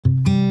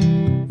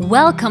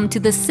Welcome to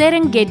the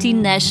Serengeti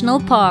National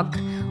Park,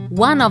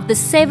 one of the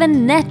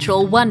 7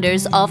 natural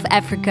wonders of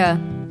Africa.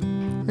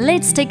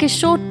 Let's take a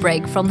short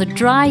break from the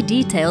dry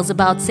details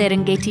about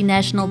Serengeti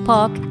National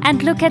Park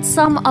and look at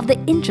some of the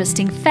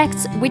interesting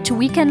facts which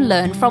we can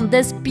learn from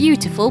this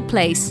beautiful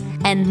place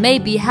and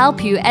maybe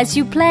help you as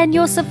you plan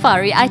your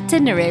safari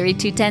itinerary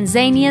to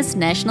Tanzania's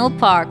national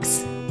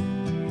parks.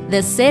 The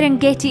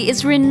Serengeti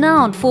is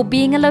renowned for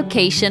being a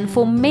location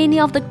for many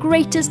of the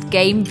greatest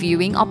game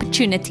viewing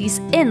opportunities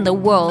in the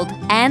world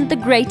and the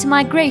Great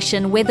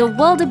Migration, where the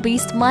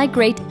wildebeest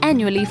migrate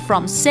annually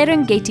from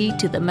Serengeti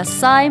to the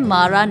Masai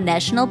Mara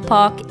National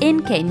Park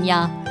in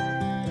Kenya.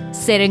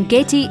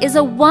 Serengeti is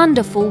a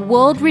wonderful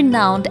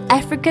world-renowned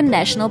African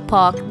national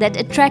park that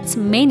attracts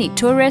many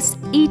tourists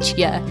each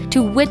year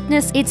to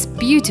witness its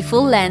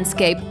beautiful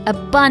landscape,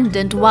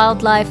 abundant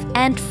wildlife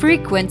and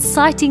frequent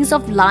sightings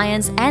of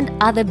lions and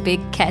other big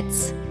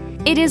cats.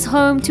 It is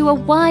home to a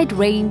wide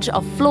range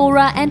of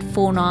flora and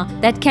fauna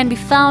that can be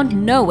found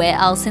nowhere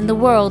else in the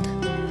world.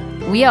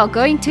 We are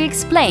going to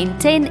explain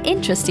 10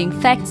 interesting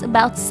facts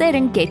about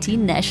Serengeti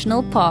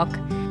National Park.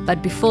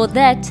 But before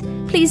that,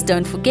 please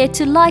don't forget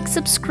to like,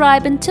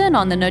 subscribe and turn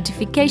on the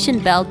notification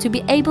bell to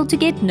be able to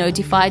get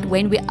notified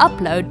when we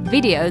upload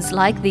videos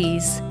like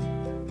these.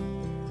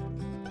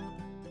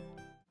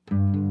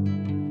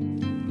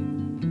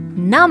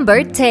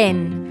 Number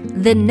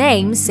 10. The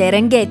name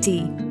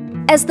Serengeti.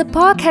 As the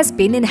park has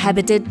been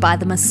inhabited by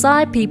the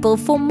Masai people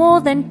for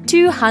more than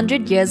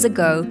 200 years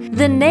ago,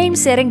 the name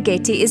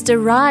Serengeti is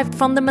derived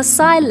from the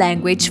Masai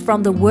language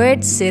from the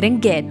word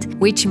Serengeti,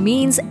 which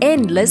means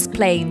endless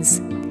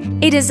plains.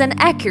 It is an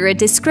accurate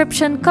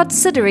description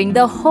considering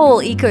the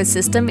whole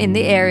ecosystem in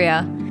the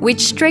area,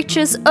 which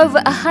stretches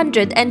over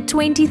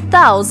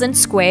 120,000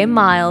 square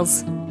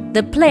miles.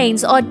 The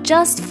plains are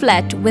just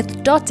flat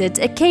with dotted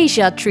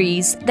acacia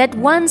trees that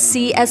one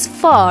see as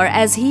far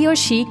as he or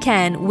she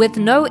can with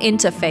no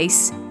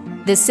interface.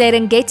 The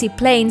Serengeti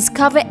Plains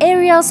cover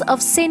areas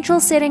of central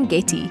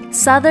Serengeti,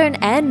 southern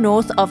and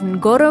north of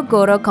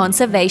Ngorongoro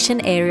Conservation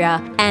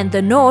Area, and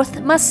the North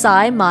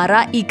Masai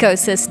Mara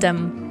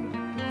ecosystem.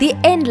 The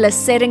endless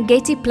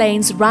Serengeti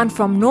Plains run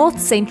from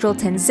north-central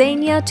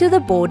Tanzania to the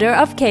border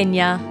of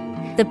Kenya.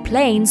 The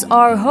plains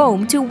are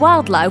home to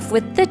wildlife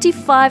with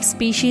 35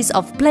 species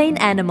of plain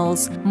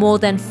animals, more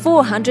than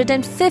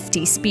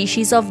 450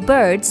 species of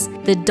birds,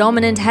 the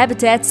dominant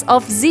habitats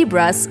of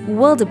zebras,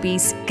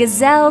 wildebeest,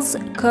 gazelles,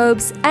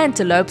 kobs,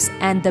 antelopes,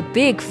 and the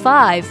Big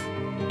Five.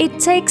 It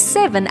takes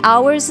 7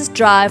 hours'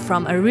 drive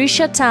from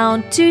Arusha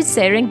town to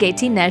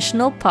Serengeti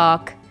National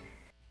Park.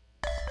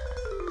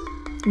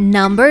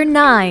 Number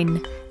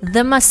 9.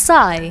 The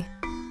Masai.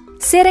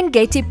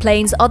 Serengeti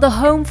Plains are the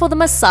home for the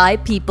Masai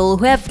people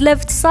who have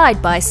lived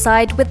side by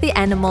side with the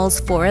animals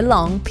for a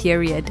long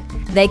period.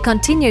 They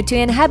continue to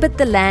inhabit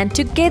the land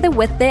together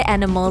with their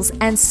animals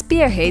and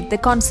spearhead the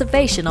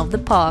conservation of the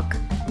park.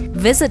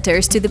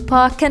 Visitors to the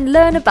park can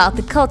learn about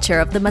the culture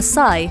of the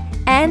Masai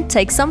and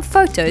take some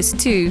photos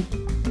too.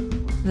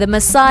 The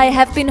Masai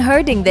have been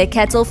herding their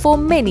cattle for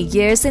many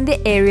years in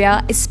the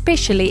area,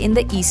 especially in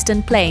the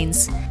eastern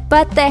plains.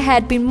 But they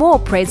had been more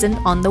present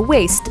on the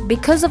west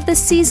because of the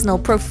seasonal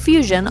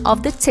profusion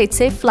of the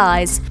tsetse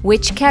flies,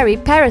 which carry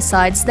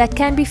parasites that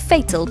can be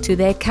fatal to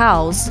their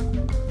cows.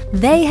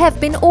 They have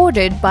been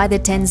ordered by the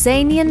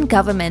Tanzanian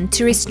government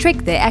to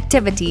restrict their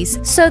activities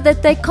so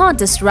that they can't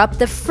disrupt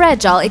the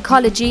fragile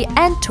ecology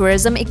and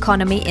tourism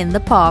economy in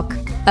the park.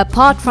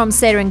 Apart from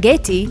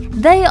Serengeti,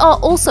 they are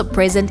also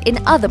present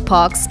in other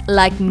parks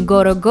like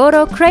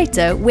Ngorongoro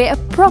Crater, where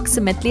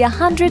approximately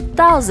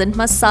 100,000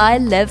 Masai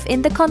live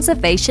in the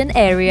conservation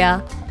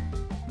area.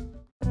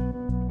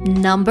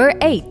 Number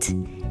 8.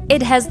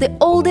 It has the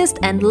oldest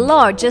and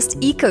largest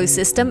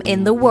ecosystem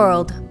in the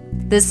world.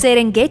 The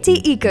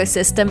Serengeti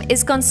ecosystem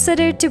is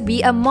considered to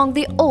be among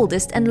the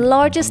oldest and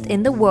largest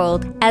in the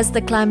world, as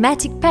the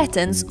climatic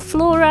patterns,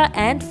 flora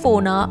and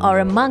fauna are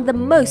among the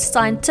most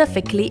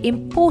scientifically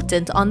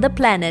important on the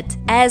planet,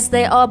 as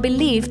they are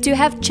believed to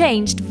have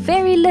changed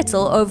very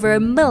little over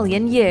 1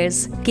 million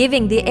years,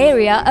 giving the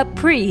area a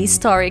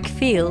prehistoric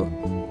feel.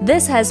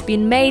 This has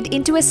been made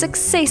into a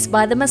success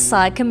by the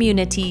Masai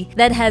community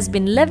that has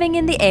been living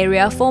in the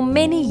area for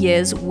many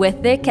years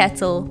with their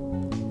cattle.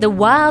 The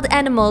wild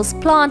animals,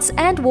 plants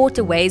and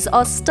waterways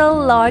are still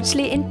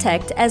largely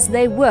intact as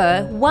they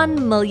were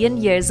 1 million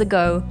years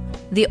ago.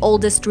 The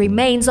oldest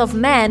remains of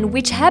man,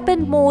 which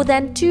happened more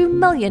than 2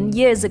 million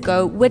years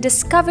ago, were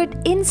discovered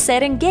in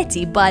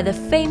Serengeti by the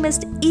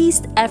famous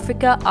East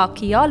Africa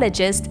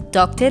archaeologist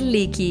Dr.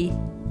 Leakey.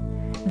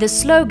 The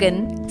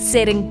slogan,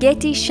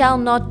 "Serengeti shall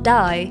not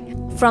die,"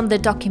 from the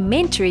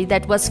documentary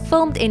that was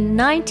filmed in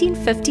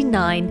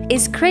 1959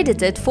 is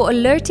credited for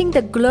alerting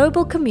the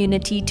global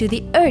community to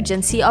the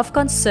urgency of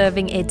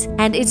conserving it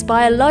and its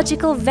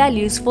biological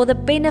values for the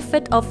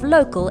benefit of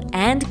local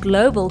and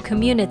global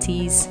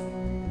communities.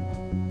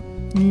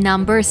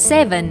 Number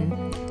 7.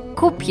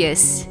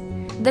 Kopjes.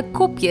 The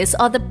kopjes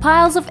are the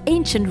piles of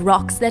ancient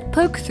rocks that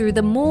poke through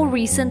the more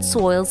recent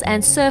soils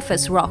and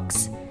surface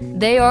rocks.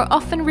 They are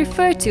often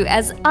referred to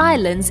as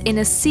islands in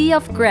a sea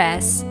of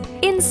grass.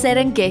 In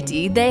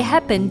Serengeti, they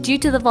happen due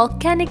to the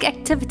volcanic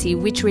activity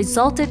which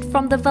resulted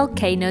from the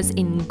volcanoes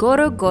in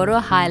Ngorongoro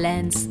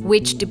Highlands,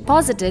 which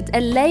deposited a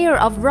layer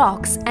of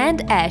rocks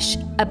and ash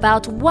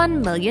about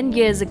 1 million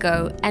years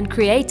ago and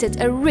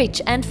created a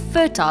rich and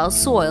fertile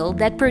soil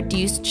that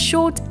produced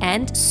short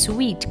and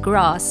sweet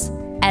grass.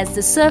 As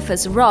the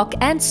surface rock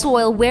and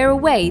soil wear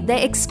away,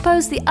 they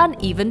expose the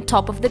uneven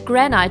top of the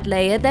granite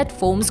layer that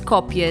forms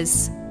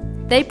kopias.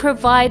 They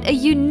provide a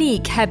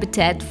unique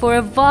habitat for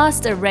a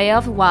vast array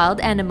of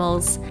wild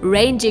animals,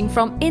 ranging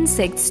from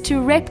insects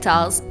to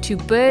reptiles to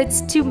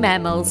birds to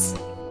mammals.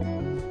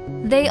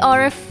 They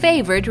are a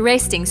favorite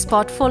resting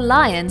spot for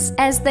lions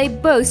as they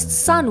boast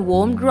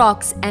sun-warmed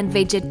rocks and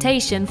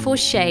vegetation for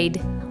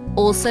shade.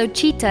 Also,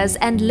 cheetahs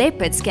and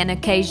leopards can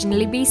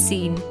occasionally be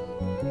seen.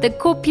 The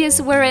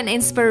kopias were an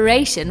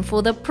inspiration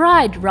for the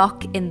Pride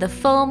Rock in the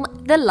film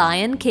The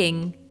Lion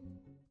King.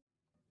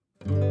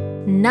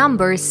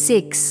 Number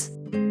 6.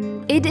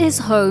 It is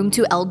home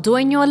to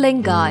Eldoinyo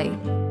Lengai.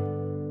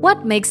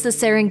 What makes the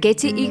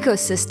Serengeti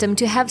ecosystem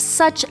to have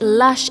such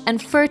lush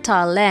and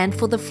fertile land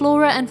for the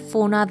flora and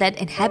fauna that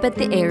inhabit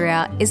the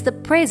area is the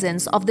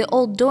presence of the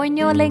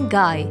Eldoinyo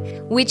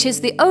Lengai, which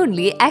is the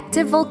only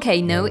active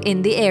volcano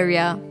in the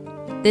area.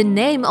 The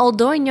name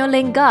Eldoinyo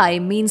Lengai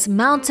means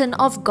Mountain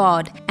of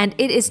God, and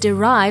it is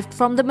derived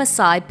from the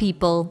Masai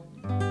people.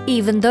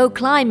 Even though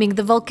climbing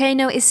the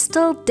volcano is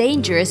still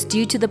dangerous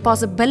due to the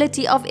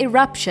possibility of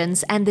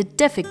eruptions and the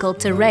difficult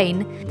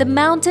terrain, the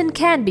mountain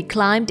can be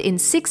climbed in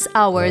 6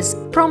 hours,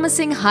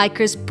 promising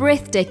hikers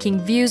breathtaking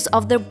views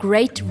of the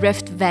Great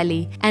Rift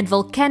Valley and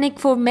volcanic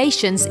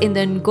formations in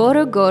the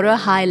Ngorongoro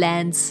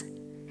Highlands.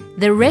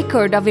 The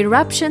record of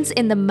eruptions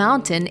in the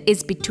mountain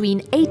is between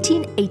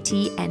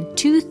 1880 and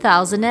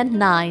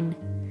 2009.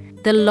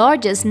 The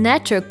largest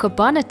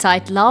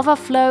natrocarbonatite lava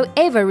flow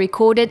ever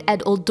recorded at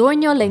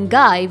Eldoinyo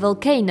Lengai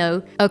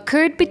volcano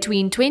occurred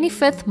between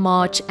 25th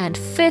March and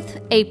 5th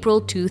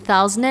April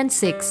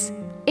 2006.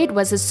 It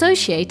was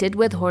associated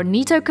with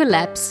Hornito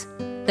collapse,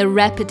 the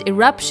rapid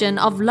eruption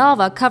of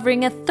lava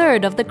covering a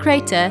third of the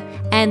crater,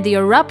 and the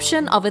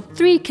eruption of a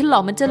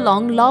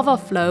 3-kilometer-long lava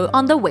flow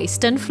on the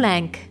western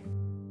flank.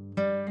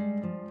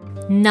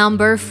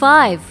 Number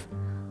 5.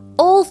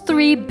 All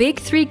 3 big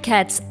 3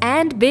 cats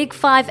and big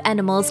 5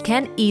 animals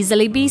can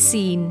easily be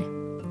seen.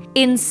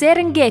 In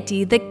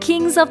Serengeti, the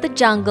kings of the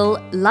jungle,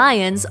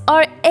 lions,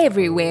 are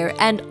everywhere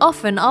and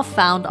often are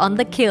found on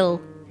the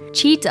kill.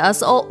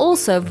 Cheetahs are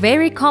also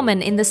very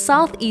common in the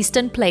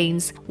southeastern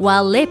plains,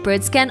 while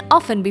leopards can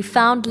often be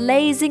found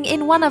lazing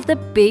in one of the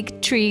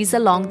big trees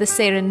along the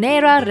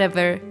Serenera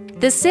River.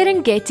 The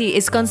Serengeti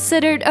is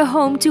considered a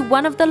home to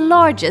one of the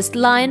largest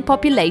lion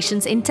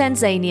populations in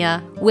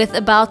Tanzania, with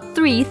about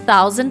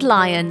 3,000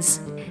 lions.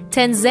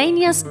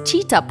 Tanzania's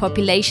cheetah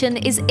population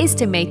is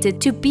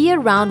estimated to be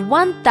around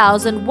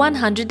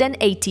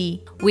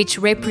 1,180, which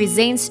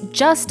represents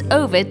just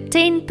over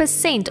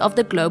 10% of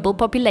the global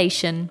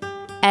population.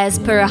 As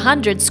per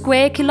 100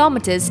 square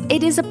kilometers,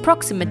 it is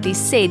approximately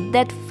said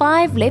that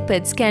 5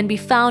 leopards can be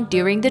found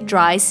during the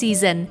dry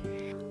season.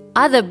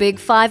 Other big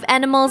 5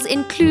 animals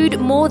include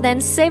more than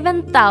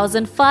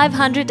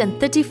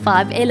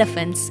 7,535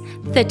 elephants,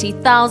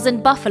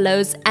 30,000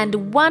 buffaloes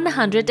and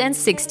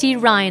 160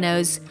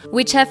 rhinos,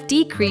 which have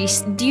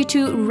decreased due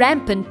to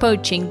rampant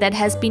poaching that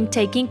has been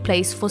taking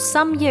place for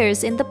some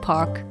years in the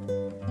park.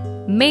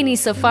 Many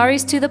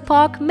safaris to the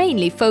park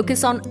mainly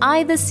focus on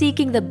either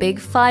seeking the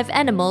big 5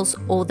 animals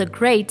or the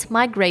Great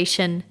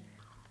Migration.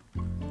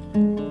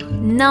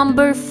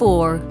 Number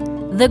 4.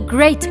 The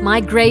Great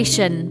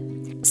Migration.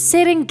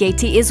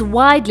 Serengeti is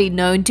widely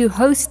known to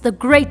host the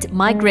Great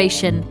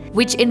Migration,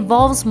 which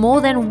involves more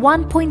than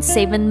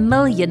 1.7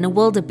 million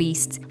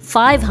wildebeest,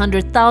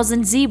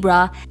 500,000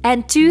 zebra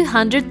and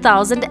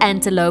 200,000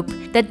 antelope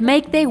that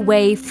make their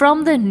way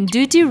from the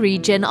Ndutu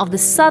region of the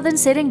southern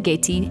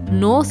Serengeti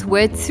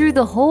northward through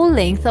the whole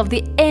length of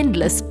the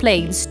endless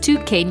plains to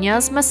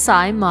Kenya's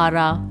Masai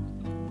Mara.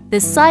 The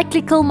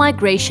cyclical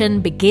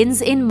migration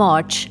begins in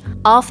March,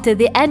 after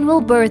the annual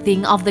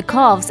birthing of the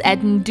calves at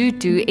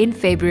Ndutu in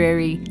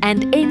February,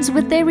 and ends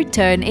with their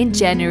return in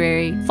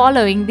January,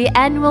 following the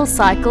annual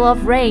cycle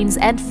of rains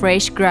and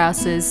fresh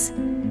grasses.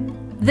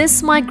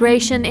 This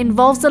migration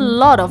involves a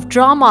lot of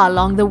drama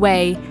along the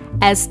way,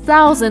 as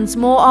thousands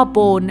more are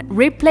born,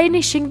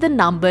 replenishing the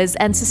numbers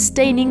and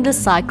sustaining the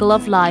cycle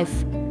of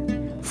life.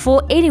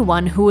 For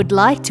anyone who would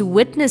like to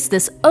witness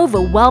this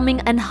overwhelming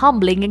and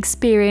humbling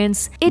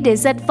experience, it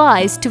is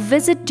advised to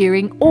visit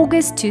during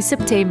August to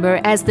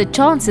September, as the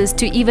chances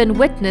to even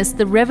witness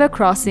the river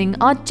crossing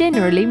are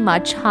generally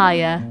much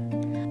higher.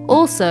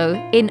 Also,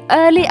 in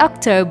early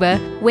October,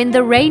 when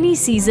the rainy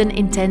season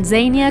in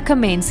Tanzania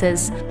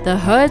commences, the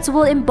herds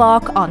will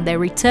embark on their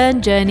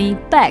return journey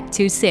back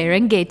to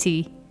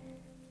Serengeti.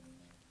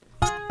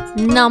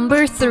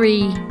 Number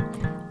 3.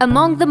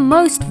 Among the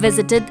most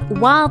visited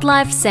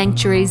wildlife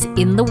sanctuaries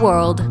in the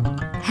world.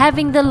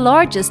 Having the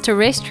largest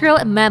terrestrial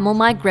mammal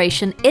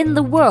migration in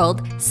the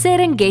world,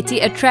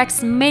 Serengeti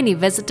attracts many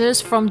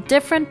visitors from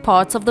different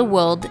parts of the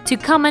world to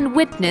come and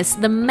witness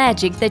the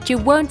magic that you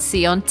won't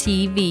see on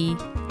TV.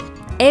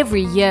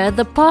 Every year,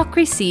 the park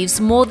receives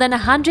more than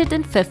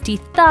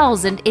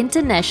 150,000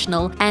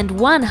 international and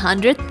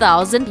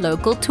 100,000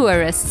 local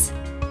tourists.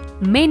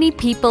 Many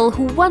people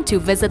who want to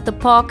visit the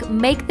park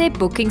make their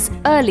bookings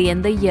early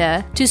in the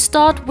year to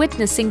start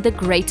witnessing the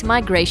Great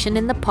Migration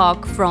in the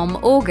park from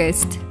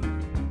August.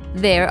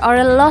 There are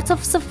a lot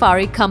of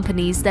safari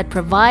companies that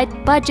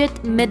provide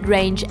budget,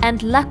 mid-range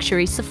and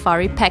luxury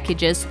safari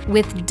packages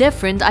with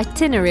different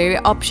itinerary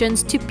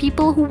options to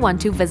people who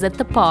want to visit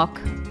the park.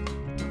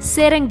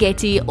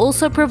 Serengeti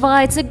also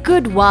provides a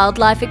good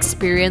wildlife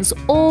experience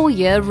all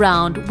year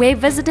round where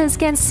visitors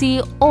can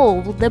see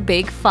all the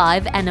big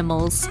 5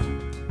 animals.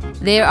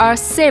 There are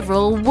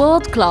several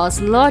world-class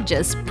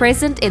lodges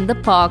present in the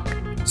park,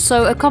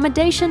 so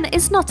accommodation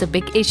is not a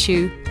big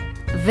issue.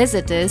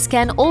 Visitors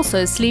can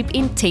also sleep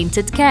in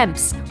tented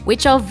camps,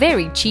 which are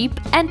very cheap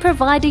and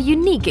provide a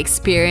unique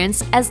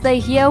experience as they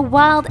hear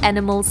wild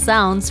animal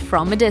sounds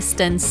from a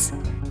distance.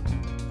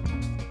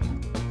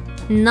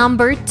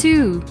 Number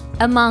 2.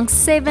 Among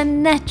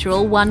 7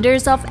 natural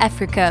wonders of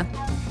Africa.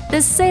 The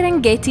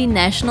Serengeti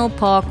National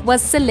Park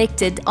was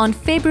selected on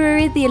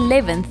February the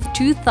 11th,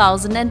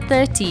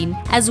 2013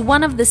 as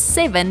one of the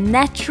 7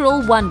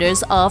 natural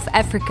wonders of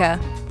Africa,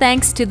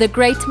 thanks to the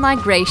Great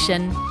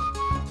Migration.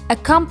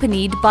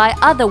 Accompanied by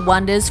other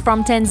wonders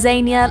from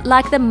Tanzania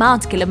like the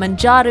Mount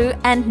Kilimanjaro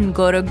and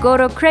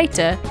Ngorongoro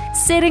crater,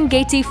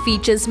 Serengeti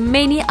features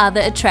many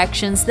other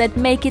attractions that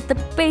make it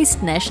the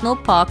best national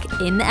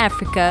park in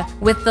Africa,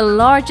 with the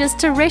largest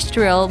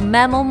terrestrial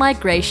mammal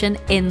migration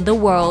in the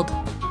world.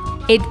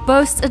 It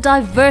boasts a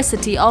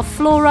diversity of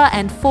flora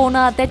and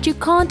fauna that you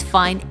can't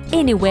find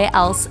anywhere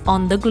else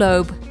on the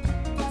globe.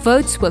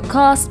 Votes were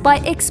cast by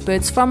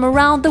experts from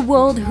around the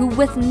world who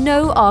with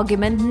no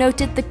argument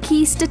noted the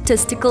key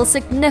statistical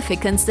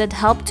significance that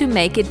helped to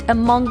make it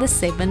among the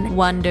 7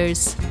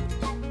 wonders.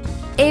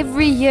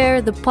 Every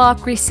year, the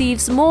park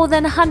receives more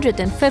than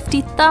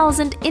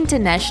 150,000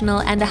 international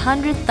and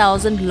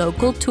 100,000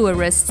 local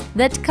tourists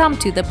that come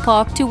to the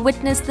park to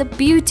witness the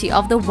beauty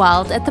of the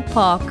wild at the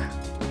park.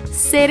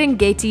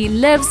 Serengeti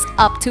lives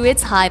up to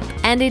its hype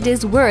and it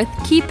is worth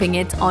keeping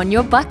it on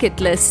your bucket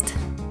list.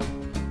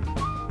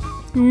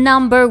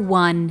 Number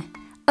 1.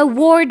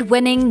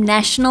 Award-winning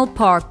National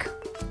Park.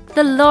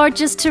 The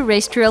largest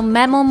terrestrial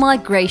mammal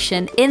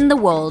migration in the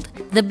world,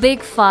 the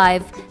Big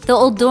 5, the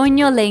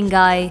Oldonyo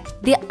Lengai,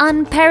 the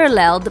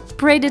unparalleled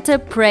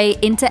predator-prey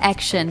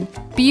interaction,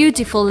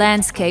 beautiful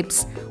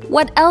landscapes.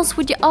 What else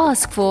would you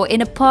ask for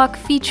in a park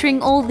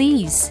featuring all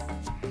these?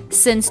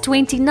 Since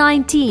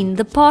 2019,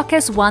 the park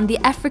has won the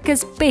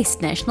Africa's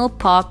Best National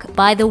Park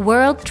by the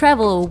World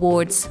Travel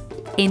Awards.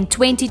 In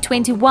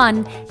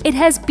 2021, it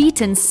has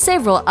beaten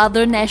several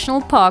other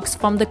national parks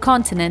from the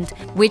continent,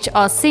 which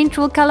are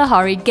Central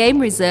Kalahari Game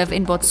Reserve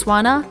in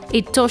Botswana,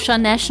 Etosha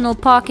National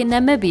Park in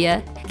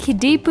Namibia,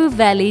 Kidipu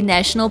Valley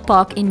National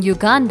Park in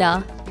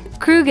Uganda,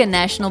 Kruger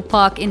National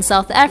Park in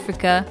South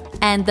Africa,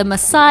 and the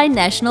Masai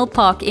National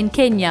Park in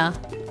Kenya.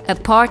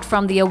 Apart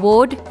from the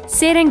award,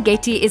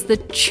 Serengeti is the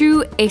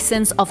true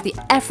essence of the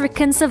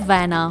African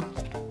savanna.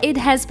 It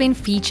has been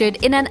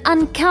featured in an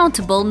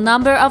uncountable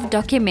number of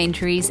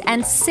documentaries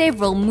and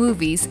several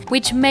movies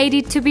which made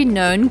it to be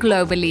known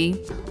globally.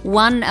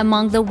 One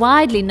among the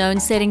widely known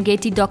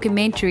Serengeti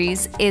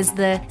documentaries is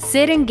the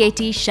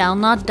Serengeti Shall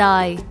Not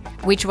Die,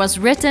 which was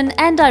written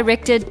and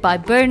directed by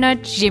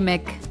Bernard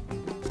Jimmick.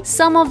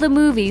 Some of the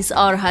movies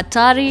are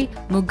Hatari,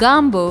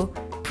 Mugambo,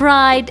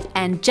 Pride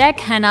and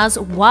Jack Hanna's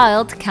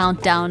Wild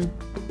Countdown.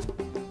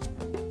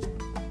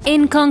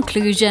 In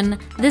conclusion,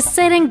 the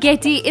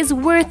Serengeti is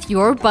worth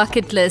your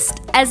bucket list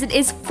as it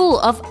is full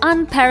of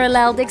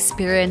unparalleled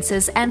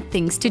experiences and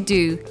things to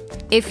do.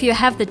 If you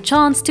have the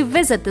chance to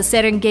visit the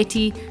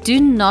Serengeti, do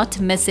not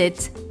miss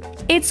it.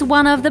 It's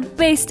one of the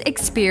best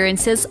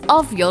experiences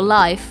of your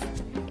life.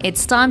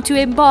 It's time to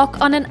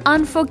embark on an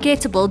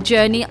unforgettable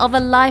journey of a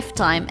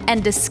lifetime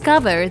and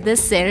discover the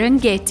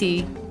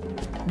Serengeti.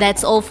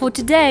 That's all for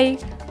today.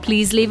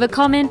 Please leave a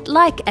comment,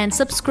 like and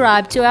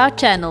subscribe to our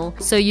channel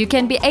so you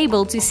can be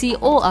able to see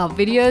all our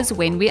videos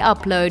when we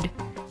upload.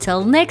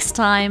 Till next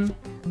time,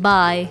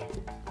 bye.